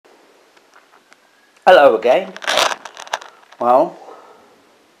Hello again. Well,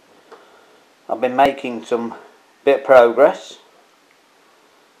 I've been making some bit of progress,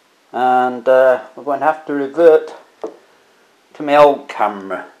 and we're going to have to revert to my old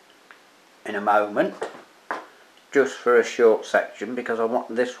camera in a moment, just for a short section, because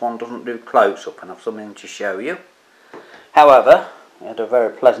this one doesn't do close up and I've something to show you. However, I had a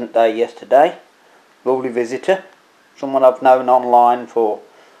very pleasant day yesterday. Lovely visitor, someone I've known online for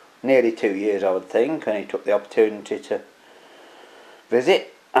nearly 2 years, I would think, and he took the opportunity to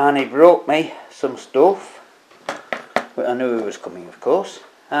visit, and he brought me some stuff. But I knew he was coming, of course,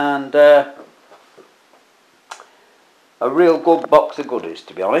 and a real good box of goodies,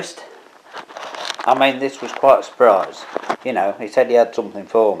 to be honest. I mean, this was quite a surprise. You know, he said he had something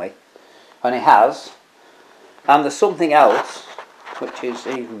for me, and he has. And there's something else, which is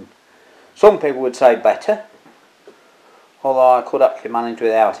even, some people would say, better, although I could actually manage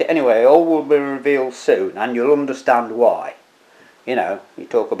without it. Anyway, all will be revealed soon, and you'll understand why. You know, you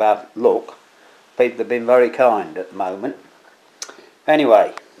talk about luck. People have been very kind at the moment.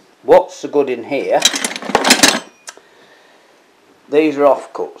 Anyway, what's the good in here? These are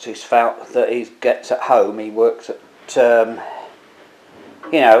offcuts. He's felt that he gets at home. He works at,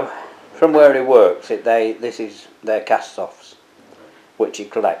 you know, from where he works. This is their cast-offs, which he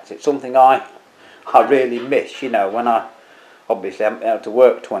collects. It's something I really miss. You know, when obviously I haven't been able to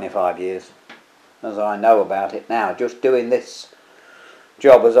work 25 years, as I know about it now. Just doing this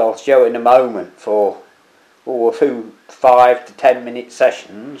job, as I'll show in a moment, for a few 5 to 10 minute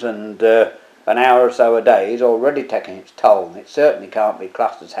sessions and an hour or so a day is already taking its toll, and it certainly can't be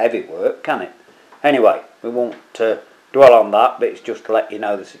classed as heavy work, can it? Anyway, we won't dwell on that, but it's just to let you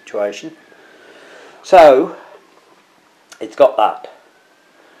know the situation. So, it's got that,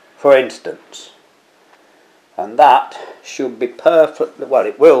 for instance. And that should be perfectly, well,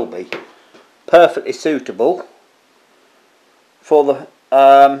 it will be perfectly suitable for the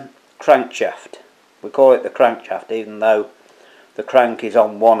crankshaft. We call it the crankshaft, even though the crank is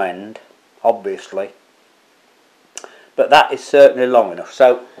on one end, obviously. But that is certainly long enough.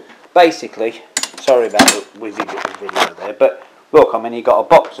 So basically, sorry about the whizzy bit of video there, but look, I mean, you got a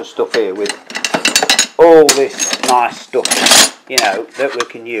box of stuff here with all this nice stuff, you know, that we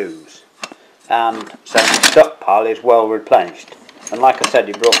can use. And so the stockpile is well replenished. And like I said,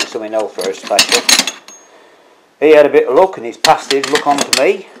 he brought me something else very special. He had a bit of luck and he's passed his luck on to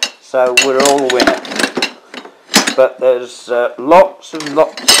me, so we're all a winner. But there's lots and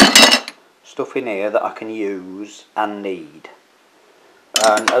lots of stuff in here that I can use and need.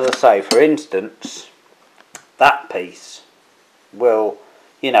 And as I say, for instance, that piece will,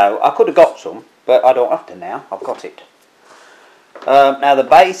 you know, I could have got some, but I don't have to now, I've got it. Now the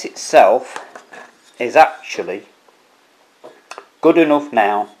base itself is actually good enough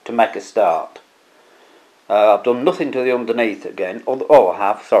now to make a start. I've done nothing to the underneath again. Oh, I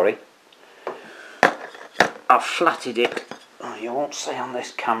have, sorry. I've flatted it. You won't see on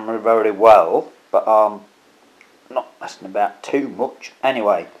this camera very well, but I'm not messing about too much.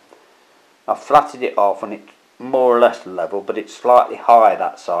 Anyway, I've flatted it off and it's more or less level, but it's slightly high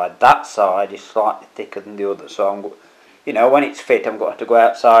that side. That side is slightly thicker than the other, so you know, when it's fit, I'm going to have to go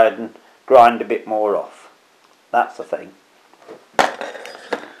outside and grind a bit more off. That's the thing.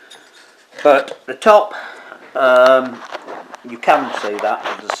 But the top, you can see that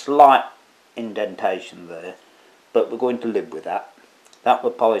there's a slight indentation there, but we're going to live with that. That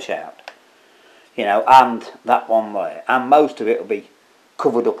will polish out, you know, and that one there, and most of it will be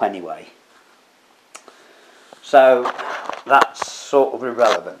covered up anyway. So that's sort of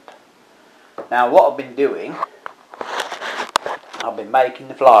irrelevant. Now what I've been doing, I've been making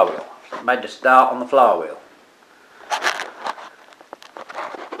the flywheel. I've made a start on the flywheel.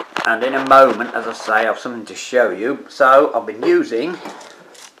 And in a moment, as I say, I have something to show you. So I've been using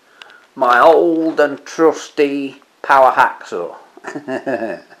my old and trusty power hacksaw.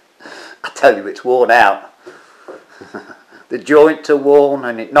 I tell you, it's worn out. The joints are worn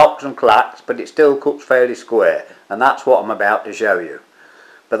and it knocks and clacks, but it still cuts fairly square. And that's what I'm about to show you.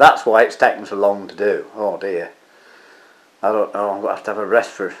 But that's why it's taken so long to do. Oh dear. I don't know, I'm going to have a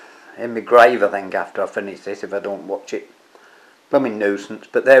rest in my grave, I think, after I finish this, if I don't watch it. Blooming nuisance,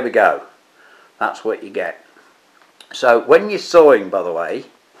 but there we go. That's what you get. So when you're sawing, by the way,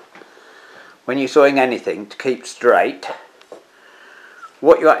 when you're sawing anything to keep straight,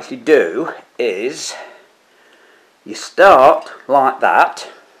 what you actually do is you start like that,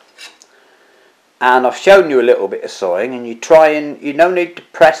 and I've shown you a little bit of sawing, and you no need to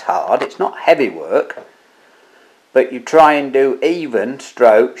press hard, it's not heavy work, but you try and do even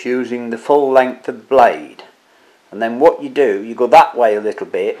strokes using the full length of the blade. And then what you do, you go that way a little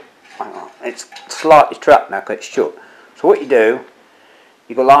bit, hang on, it's slightly trapped now because it's shut. So what you do,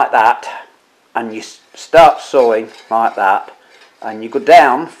 you go like that, and you start sewing like that, and you go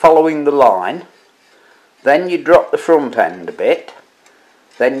down following the line, then you drop the front end a bit,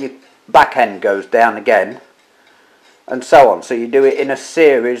 then your back end goes down again, and so on. So you do it in a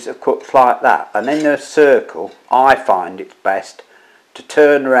series of cuts like that, and in a circle I find it's best to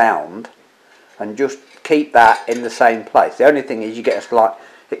turn around and just keep that in the same place. The only thing is you get a slight,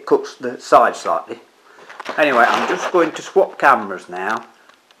 it cuts the side slightly. Anyway, I'm just going to swap cameras now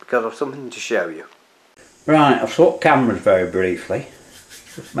because I've something to show you. Right, I've swapped cameras very briefly.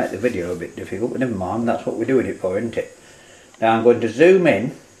 Just make the video a bit difficult, but never mind, that's what we're doing it for, isn't it? Now I'm going to zoom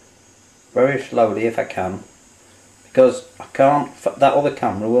in very slowly if I can, because I can't, that other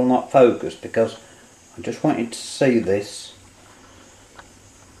camera will not focus, because I just want you to see this.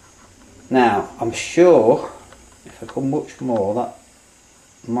 Now, I'm sure if I come much more that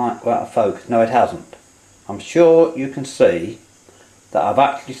might go out of focus. No, it hasn't. I'm sure you can see that I've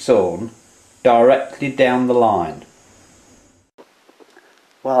actually sewn directly down the line.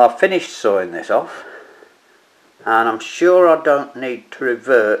 Well, I've finished sewing this off, and I'm sure I don't need to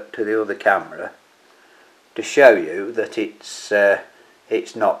revert to the other camera to show you that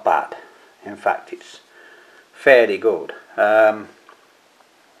it's not bad. In fact, it's fairly good.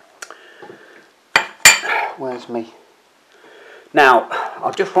 Where's me? Now,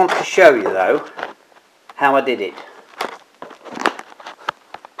 I just want to show you though how I did it.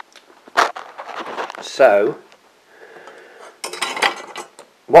 So,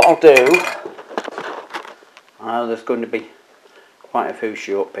 what I'll do, I know there's going to be quite a few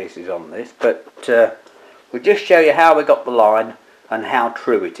short pieces on this, but we'll just show you how we got the line and how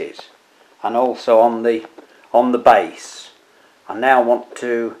true it is, and also on the base. I now want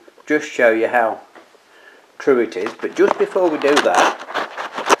to just show you how true it is, but just before we do that,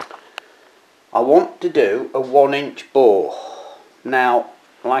 I want to do a 1-inch bore. Now,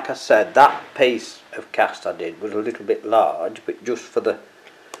 like I said, that piece of cast I did was a little bit large, but just for the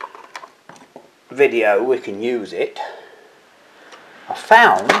video we can use it. I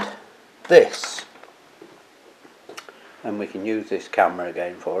found this, and we can use this camera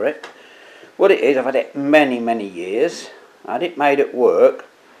again for it. What it is, I've had it many years. I had it made at work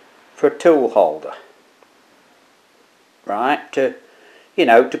for a tool holder, right, to, you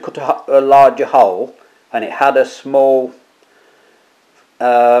know, to cut a larger hole, and it had a small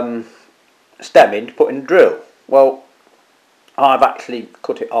stemming to put in a drill. Well, I've actually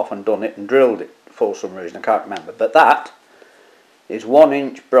cut it off and done it and drilled it for some reason, I can't remember, but that is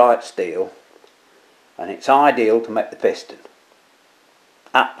 1-inch bright steel, and it's ideal to make the piston.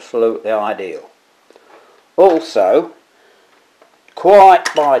 Absolutely ideal. Also, quite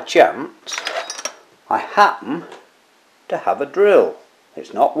by chance, I happen to have a drill.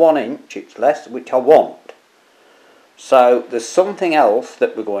 It's not 1 inch, it's less, which I want. So there's something else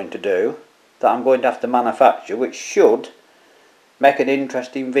that we're going to do that I'm going to have to manufacture, which should make an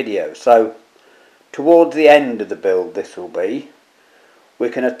interesting video. So towards the end of the build, this will be, we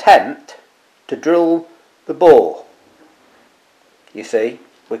can attempt to drill the bore. You see,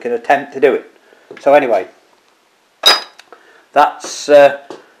 we can attempt to do it. So anyway, that's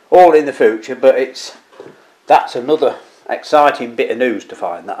all in the future, but that's another exciting bit of news to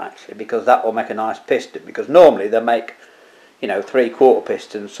find that, actually, because that will make a nice piston, because normally they make, you know, 3/4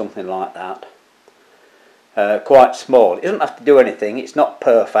 pistons, something like that, quite small. It doesn't have to do anything, it's not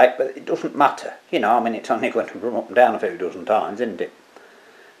perfect, but it doesn't matter, you know. I mean, it's only going to run up and down a few dozen times, isn't it,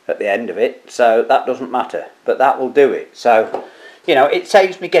 at the end of it, so that doesn't matter, but that will do it. So, you know, it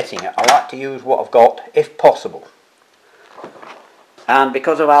saves me getting it. I like to use what I've got if possible. And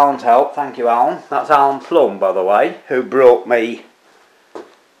because of Alan's help, thank you Alan, that's Alan Plumb, by the way, who brought me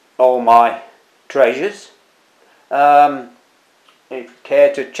all my treasures. If you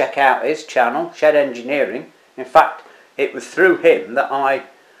care to check out his channel, Shed Engineering, in fact it was through him that I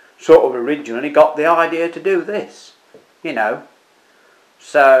sort of originally got the idea to do this, you know.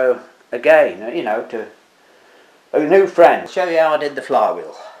 So again, you know, to a new friend, show you how I did the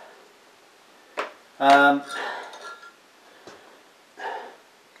flywheel.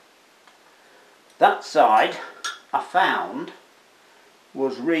 That side I found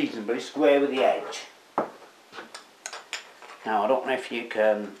was reasonably square with the edge. Now I don't know if you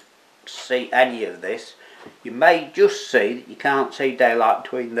can see any of this. You may just see that you can't see daylight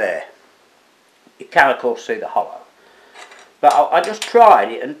between there. You can of course see the hollow. But I just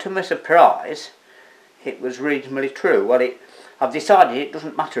tried it, and to my surprise it was reasonably true. Well, I've decided it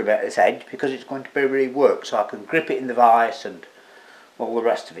doesn't matter about this edge because it's going to be reworked, so I can grip it in the vice and all the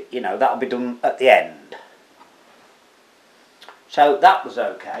rest of it, you know, that'll be done at the end. So that was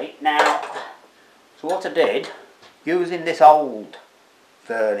okay. Now, so what I did, using this old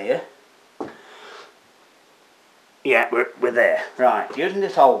vernier, yeah, we're there. Right, using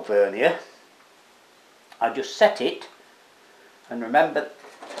this old vernier, I just set it, and remember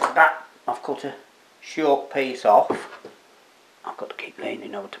that I've cut a short piece off. I've got to keep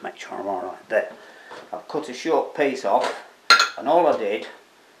leaning over to make sure I'm alright. There. I've cut a short piece off, and all I did,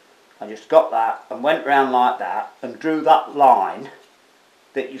 I just got that and went round like that and drew that line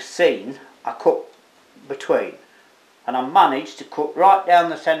that you've seen I cut between, and I managed to cut right down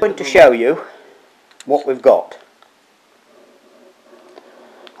the centre. I'm going to show you what we've got.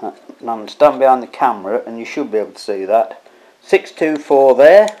 And stand behind the camera and you should be able to see that. 624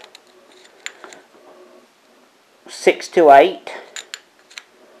 there, 628,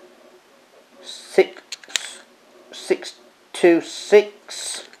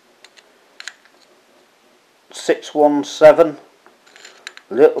 626, 617,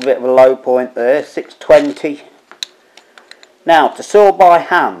 a little bit of a low point there, 620. Now to saw by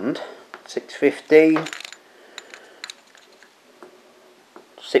hand, 615,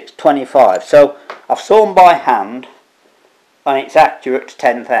 625. So I've sawn by hand and it's accurate to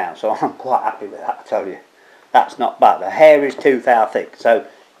 10 thou, so I'm quite happy with that, I tell you. That's not bad. The hair is 2 thou thick, so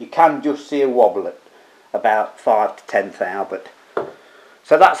you can just see a wobble at about 5 to 10 thou, but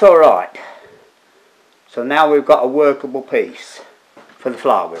so that's alright. So now we've got a workable piece for the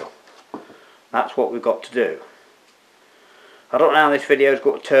flywheel. That's what we've got to do. I don't know how this video is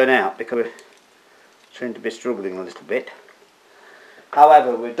going to turn out because we seem to be struggling a little bit.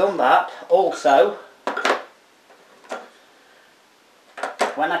 However, we've done that. Also,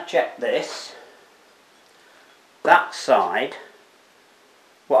 when I checked this, that side,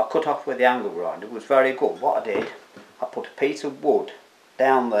 what I cut off with the angle grinder was very good. What I did, I put a piece of wood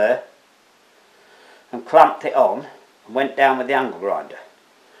down there and clamped it on and went down with the angle grinder.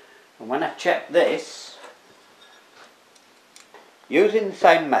 And when I checked this, using the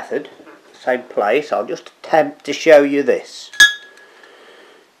same method, same place, I'll just attempt to show you this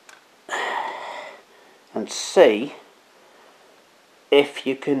and see if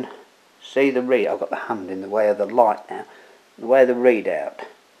you can see the read. I've got the hand in the way of the light now, the way of the readout.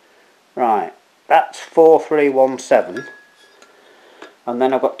 Right, that's 4317, and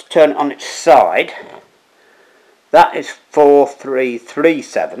then I've got to turn it on its side. That is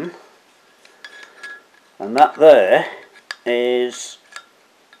 4337, and that there is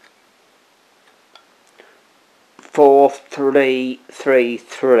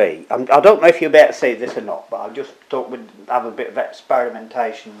 4333. I don't know if you'll be able to see this or not, but I just thought we'd have a bit of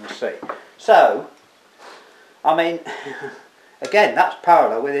experimentation and see. So, I mean, again, that's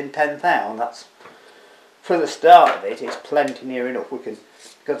parallel within 10 thou, and that's, for the start of it, it's plenty near enough. We can,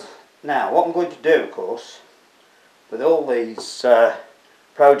 because now what I'm going to do, of course, with all these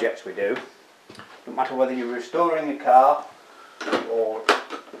projects we do, no matter whether you're restoring a car or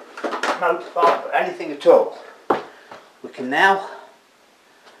motorbike or anything at all, we can now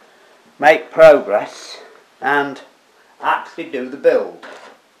make progress and actually do the build.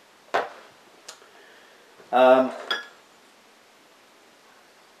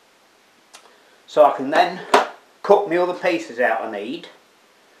 So I can then cut my other pieces out I need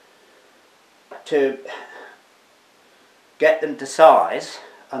to get them to size,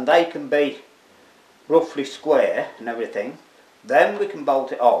 and they can be roughly square and everything. Then we can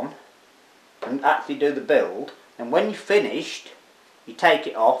bolt it on and actually do the build, and when you're finished you take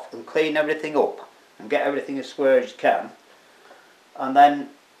it off and clean everything up and get everything as square as you can, and then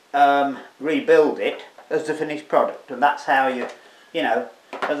rebuild it as the finished product. And that's how you know,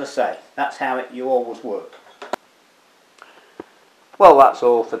 as I say, that's how you always work. Well, that's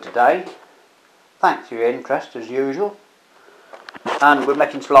all for today. Thanks for your interest as usual, and we're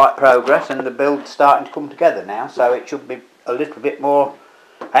making slight progress and the build's starting to come together now, so it should be a little bit more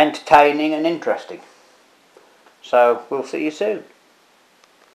entertaining and interesting. So we'll see you soon.